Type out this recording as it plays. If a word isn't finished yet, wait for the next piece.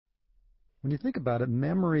When you think about it,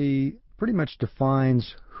 memory pretty much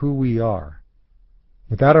defines who we are.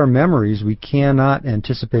 Without our memories, we cannot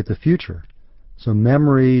anticipate the future. So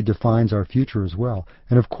memory defines our future as well.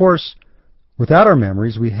 And of course, without our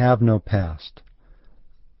memories, we have no past.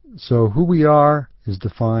 So who we are is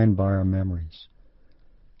defined by our memories.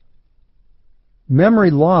 Memory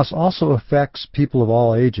loss also affects people of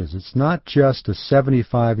all ages. It's not just a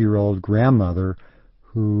 75-year-old grandmother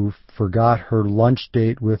who forgot her lunch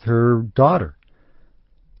date with her daughter.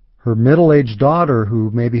 Her middle-aged daughter,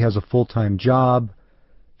 who maybe has a full-time job,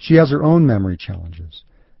 she has her own memory challenges.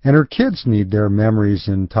 And her kids need their memories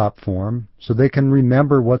in top form so they can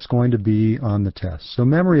remember what's going to be on the test. So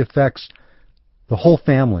memory affects the whole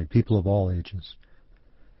family, people of all ages.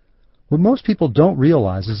 What most people don't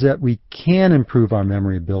realize is that we can improve our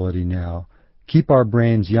memory ability now, keep our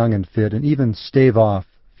brains young and fit, and even stave off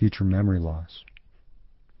future memory loss.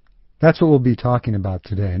 That's what we'll be talking about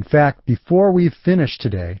today. In fact, before we finish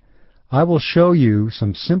today, I will show you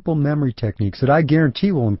some simple memory techniques that I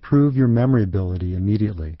guarantee will improve your memory ability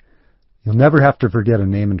immediately. You'll never have to forget a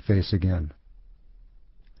name and face again.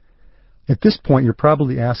 At this point, you're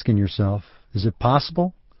probably asking yourself, is it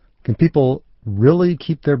possible? Can people really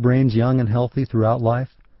keep their brains young and healthy throughout life?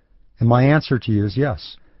 And my answer to you is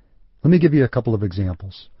yes. Let me give you a couple of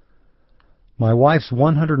examples. My wife's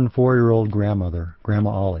 104-year-old grandmother, Grandma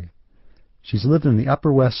Ollie, she's lived in the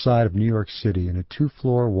Upper West Side of New York City in a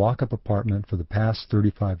 2-floor walk-up apartment for the past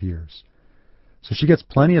 35 years. So she gets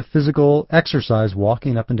plenty of physical exercise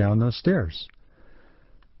walking up and down those stairs.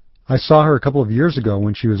 I saw her a couple of years ago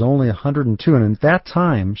when she was only 102, and at that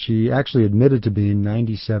time she actually admitted to being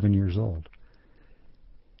 97 years old.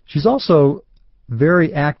 She's also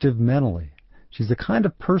very active mentally. She's the kind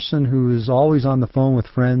of person who is always on the phone with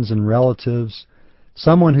friends and relatives,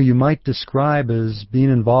 someone who you might describe as being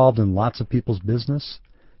involved in lots of people's business.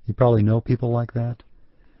 You probably know people like that.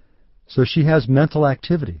 So she has mental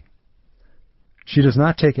activity. She does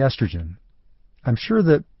not take estrogen. I'm sure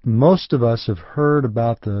that most of us have heard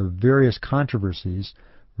about the various controversies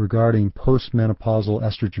regarding postmenopausal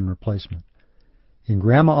estrogen replacement. In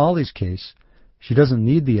Grandma Ollie's case, she doesn't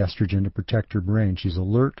need the estrogen to protect her brain. She's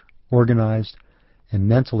alert, organized, and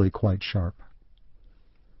mentally quite sharp.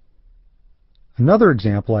 Another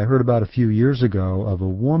example I heard about a few years ago of a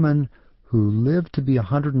woman who lived to be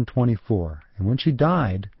 124, and when she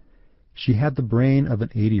died, she had the brain of an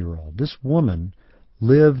 80-year-old. This woman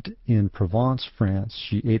lived in Provence, France.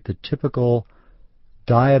 She ate the typical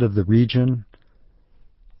diet of the region,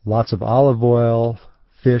 lots of olive oil,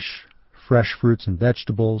 fish, fresh fruits and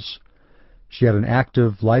vegetables. She had an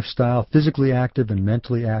active lifestyle, physically active and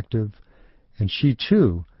mentally active, and she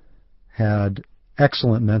too had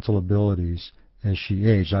excellent mental abilities as she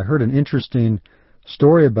aged. I heard an interesting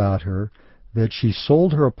story about her that she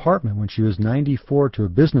sold her apartment when she was 94 to a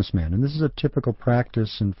businessman, and this is a typical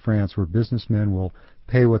practice in France where businessmen will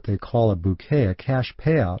pay what they call a bouquet, a cash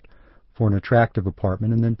payout for an attractive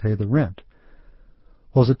apartment, and then pay the rent.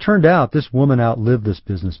 Well, as it turned out, this woman outlived this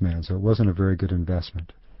businessman, so it wasn't a very good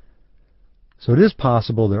investment. So it is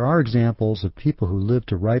possible there are examples of people who live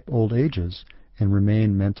to ripe old ages and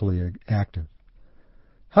remain mentally active.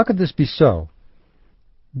 How could this be so?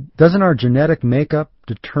 Doesn't our genetic makeup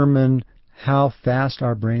determine how fast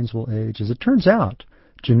our brains will age? As it turns out,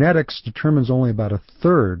 genetics determines only about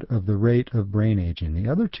 1/3 of the rate of brain aging. The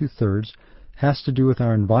other 2/3 has to do with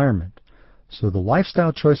our environment. So the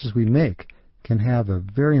lifestyle choices we make can have a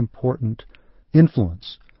very important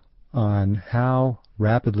influence on how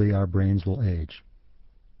rapidly our brains will age.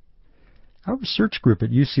 Our research group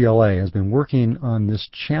at UCLA has been working on this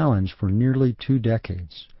challenge for nearly 2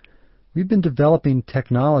 decades. We've been developing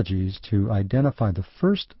technologies to identify the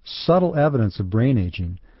first subtle evidence of brain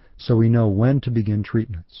aging so we know when to begin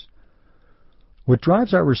treatments. What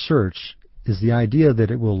drives our research is the idea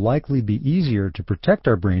that it will likely be easier to protect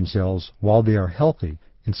our brain cells while they are healthy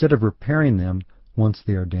instead of repairing them once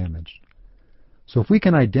they are damaged. So if we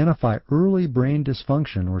can identify early brain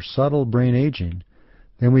dysfunction or subtle brain aging,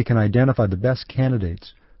 then we can identify the best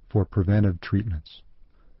candidates for preventive treatments.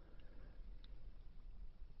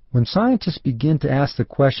 When scientists begin to ask the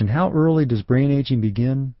question, how early does brain aging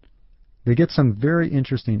begin, they get some very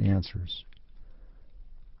interesting answers.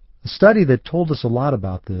 A study that told us a lot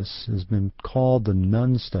about this has been called the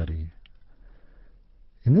Nun study.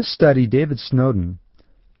 In this study, David Snowden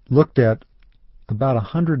looked at about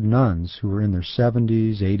 100 nuns who were in their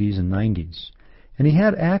 70s, 80s, and 90s, and he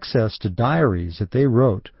had access to diaries that they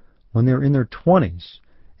wrote when they were in their 20s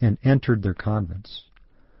and entered their convents.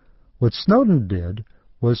 What Snowden did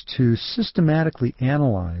was to systematically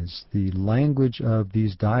analyze the language of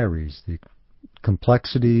these diaries, the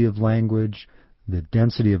complexity of language, the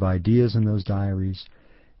density of ideas in those diaries,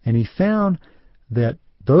 and he found that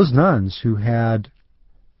those nuns who had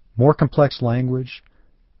more complex language,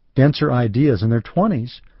 denser ideas in their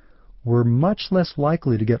 20s were much less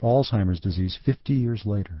likely to get Alzheimer's disease 50 years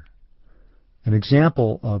later. An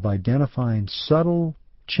example of identifying subtle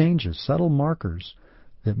changes, subtle markers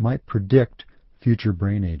that might predict future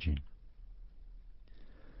brain aging.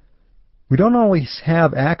 We don't always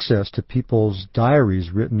have access to people's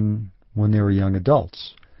diaries written when they were young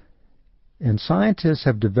adults, and scientists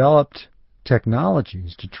have developed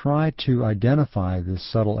technologies to try to identify this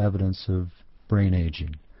subtle evidence of brain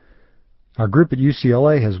aging. Our group at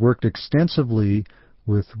UCLA has worked extensively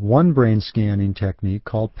with one brain scanning technique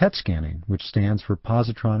called PET scanning, which stands for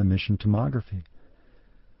positron emission tomography.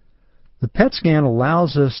 The PET scan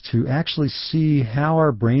allows us to actually see how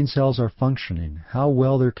our brain cells are functioning, how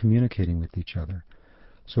well they're communicating with each other.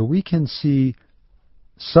 So we can see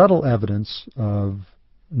subtle evidence of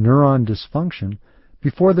neuron dysfunction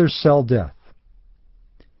before there's cell death.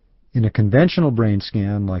 In a conventional brain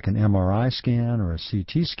scan, like an MRI scan or a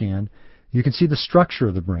CT scan, you can see the structure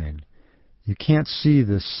of the brain. You can't see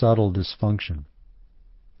this subtle dysfunction.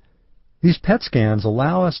 These PET scans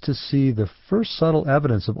allow us to see the first subtle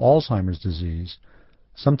evidence of Alzheimer's disease,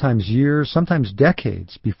 sometimes years, sometimes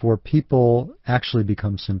decades before people actually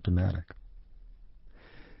become symptomatic.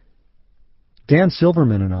 Dan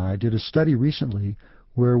Silverman and I did a study recently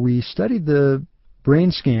where we studied the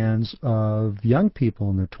brain scans of young people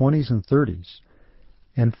in their 20s and 30s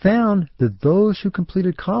and found that those who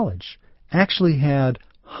completed college actually had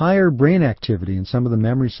higher brain activity in some of the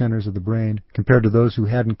memory centers of the brain compared to those who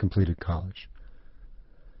hadn't completed college.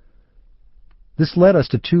 This led us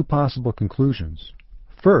to two possible conclusions.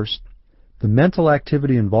 First, the mental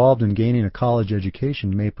activity involved in gaining a college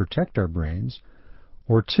education may protect our brains,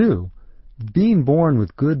 or two, being born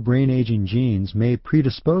with good brain aging genes may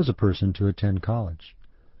predispose a person to attend college.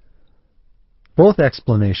 Both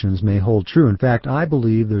explanations may hold true. In fact, I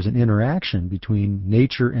believe there's an interaction between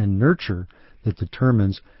nature and nurture that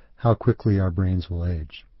determines how quickly our brains will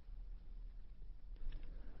age.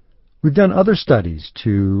 We've done other studies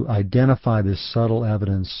to identify this subtle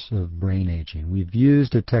evidence of brain aging. We've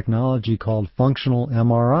used a technology called functional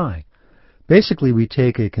MRI. Basically, we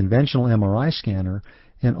take a conventional MRI scanner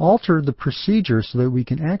and alter the procedure so that we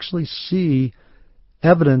can actually see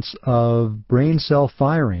evidence of brain cell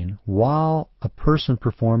firing while a person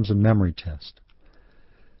performs a memory test.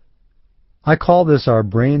 I call this our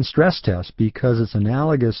brain stress test because it's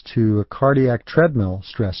analogous to a cardiac treadmill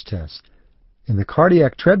stress test. In the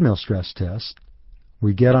cardiac treadmill stress test,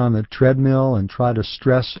 we get on the treadmill and try to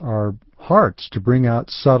stress our hearts to bring out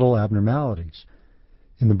subtle abnormalities.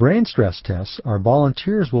 In the brain stress tests, our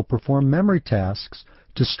volunteers will perform memory tasks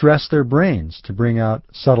to stress their brains to bring out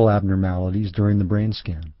subtle abnormalities during the brain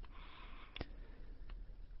scan.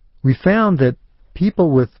 We found that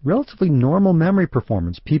people with relatively normal memory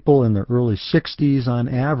performance, people in their early 60s on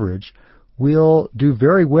average, will do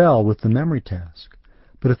very well with the memory task.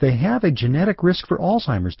 But if they have a genetic risk for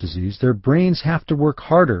Alzheimer's disease, their brains have to work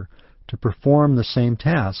harder to perform the same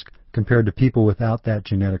task compared to people without that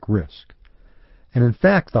genetic risk. And in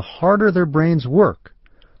fact, the harder their brains work,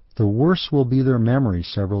 the worse will be their memory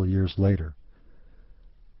several years later.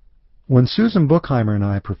 When Susan Buchheimer and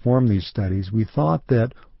I performed these studies, we thought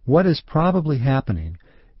that what is probably happening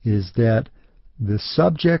is that the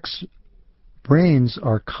subjects' brains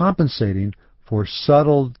are compensating for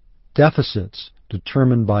subtle deficits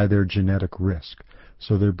determined by their genetic risk.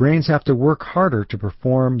 So their brains have to work harder to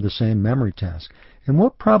perform the same memory task. And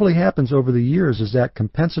what probably happens over the years is that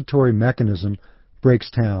compensatory mechanism breaks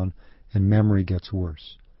down and memory gets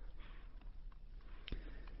worse.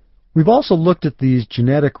 We've also looked at these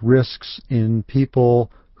genetic risks in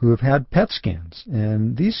people who have had PET scans,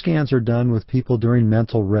 and these scans are done with people during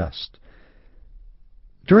mental rest.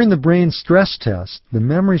 During the brain stress test, the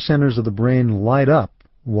memory centers of the brain light up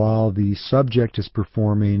while the subject is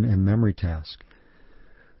performing a memory task.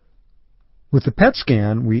 With the PET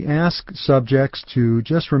scan, we ask subjects to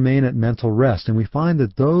just remain at mental rest, and we find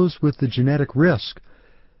that those with the genetic risk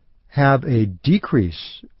have a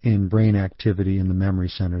decrease in brain activity in the memory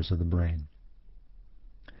centers of the brain.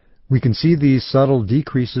 We can see these subtle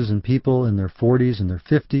decreases in people in their 40s and their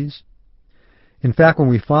 50s. In fact, when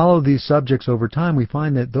we follow these subjects over time, we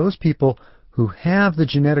find that those people who have the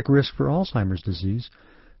genetic risk for Alzheimer's disease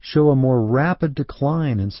show a more rapid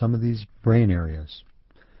decline in some of these brain areas.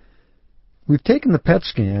 We've taken the PET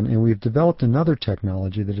scan and we've developed another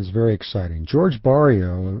technology that is very exciting. George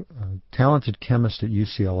Barrio, a talented chemist at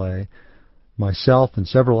UCLA, myself and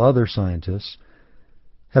several other scientists,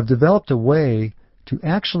 have developed a way to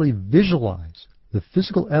actually visualize the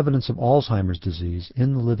physical evidence of Alzheimer's disease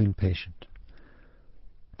in the living patient.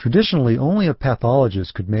 Traditionally, only a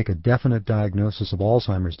pathologist could make a definite diagnosis of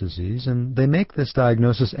Alzheimer's disease, and they make this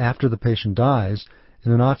diagnosis after the patient dies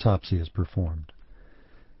and an autopsy is performed.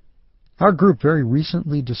 Our group very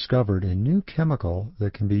recently discovered a new chemical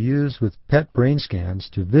that can be used with PET brain scans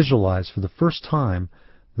to visualize for the first time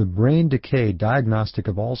the brain decay diagnostic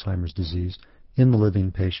of Alzheimer's disease in the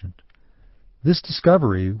living patient. This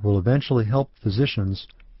discovery will eventually help physicians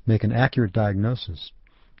make an accurate diagnosis,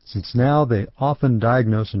 since now they often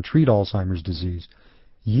diagnose and treat Alzheimer's disease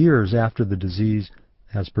years after the disease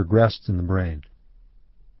has progressed in the brain.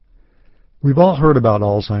 We've all heard about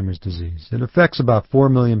Alzheimer's disease. It affects about 4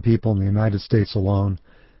 million people in the United States alone.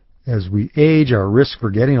 As we age, our risk for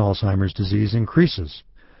getting Alzheimer's disease increases.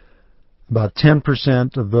 About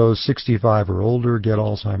 10% of those 65 or older get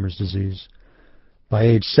Alzheimer's disease. By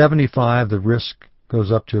age 75, the risk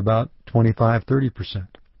goes up to about 25-30%.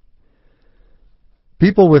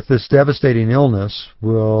 People with this devastating illness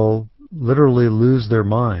will literally lose their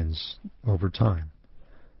minds over time.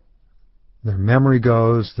 Their memory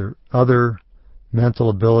goes, their other mental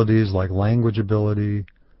abilities like language ability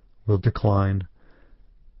will decline.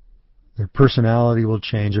 Their personality will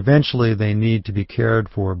change. Eventually, they need to be cared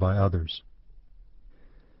for by others.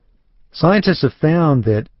 Scientists have found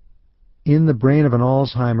that in the brain of an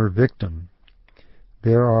Alzheimer victim,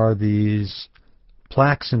 there are these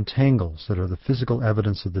plaques and tangles that are the physical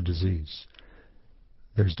evidence of the disease.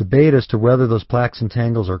 There's debate as to whether those plaques and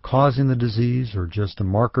tangles are causing the disease or just a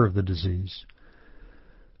marker of the disease.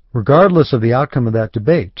 Regardless of the outcome of that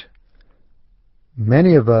debate,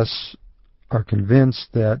 many of us are convinced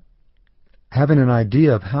that having an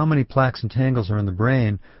idea of how many plaques and tangles are in the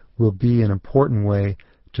brain will be an important way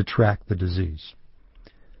to track the disease.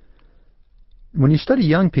 When you study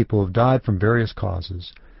young people who have died from various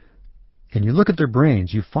causes, and you look at their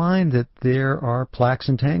brains, you find that there are plaques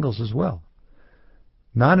and tangles as well.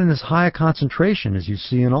 Not in as high a concentration as you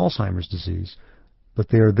see in Alzheimer's disease, but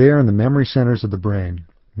they are there in the memory centers of the brain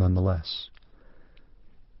nonetheless.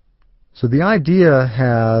 So the idea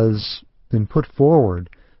has been put forward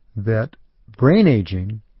that brain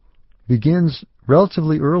aging begins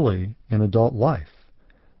relatively early in adult life.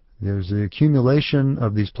 There's the accumulation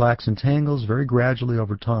of these plaques and tangles very gradually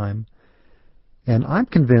over time. And I'm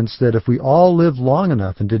convinced that if we all lived long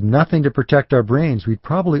enough and did nothing to protect our brains, we'd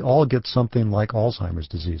probably all get something like Alzheimer's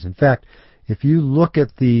disease. In fact, if you look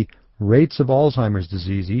at the rates of Alzheimer's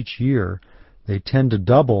disease each year, they tend to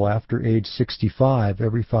double after age 65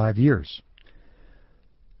 every 5 years.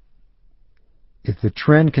 If the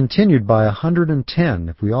trend continued by 110,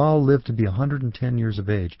 if we all lived to be 110 years of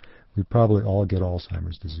age, we'd probably all get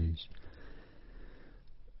Alzheimer's disease.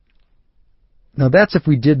 Now that's if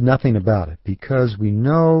we did nothing about it, because we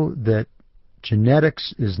know that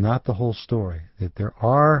genetics is not the whole story, that there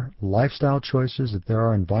are lifestyle choices, that there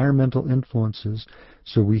are environmental influences,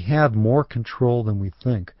 so we have more control than we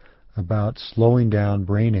think about slowing down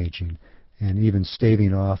brain aging and even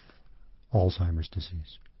staving off Alzheimer's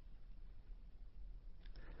disease.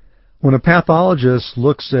 When a pathologist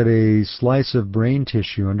looks at a slice of brain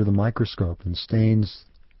tissue under the microscope and stains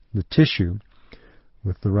the tissue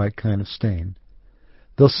with the right kind of stain,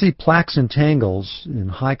 they'll see plaques and tangles in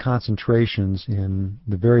high concentrations in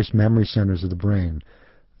the various memory centers of the brain.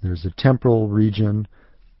 There's a temporal region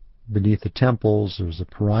beneath the temples, there's a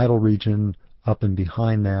parietal region up and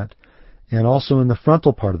behind that, and also in the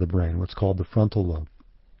frontal part of the brain, what's called the frontal lobe.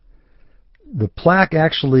 The plaque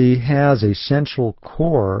actually has a central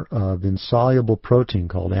core of insoluble protein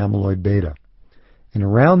called amyloid beta. And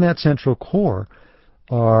around that central core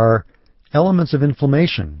are elements of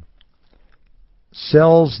inflammation,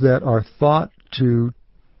 cells that are thought to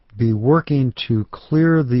be working to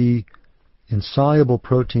clear the insoluble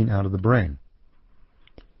protein out of the brain.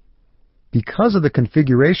 Because of the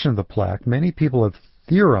configuration of the plaque, many people have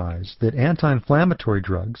theorized that anti-inflammatory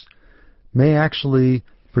drugs may actually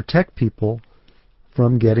protect people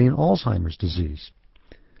from getting Alzheimer's disease.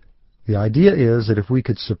 The idea is that if we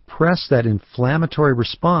could suppress that inflammatory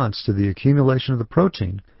response to the accumulation of the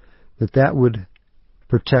protein, that would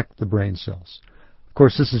protect the brain cells. Of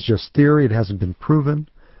course, this is just theory. It hasn't been proven,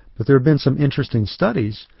 but there have been some interesting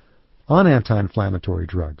studies on anti-inflammatory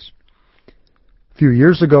drugs. A few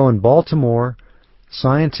years ago in Baltimore,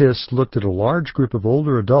 scientists looked at a large group of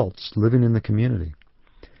older adults living in the community.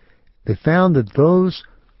 They found that those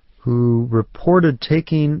who reported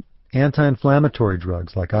taking anti-inflammatory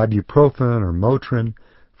drugs like ibuprofen or Motrin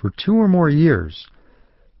for 2 or more years,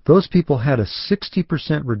 those people had a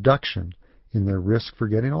 60% reduction in their risk for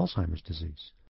getting Alzheimer's disease.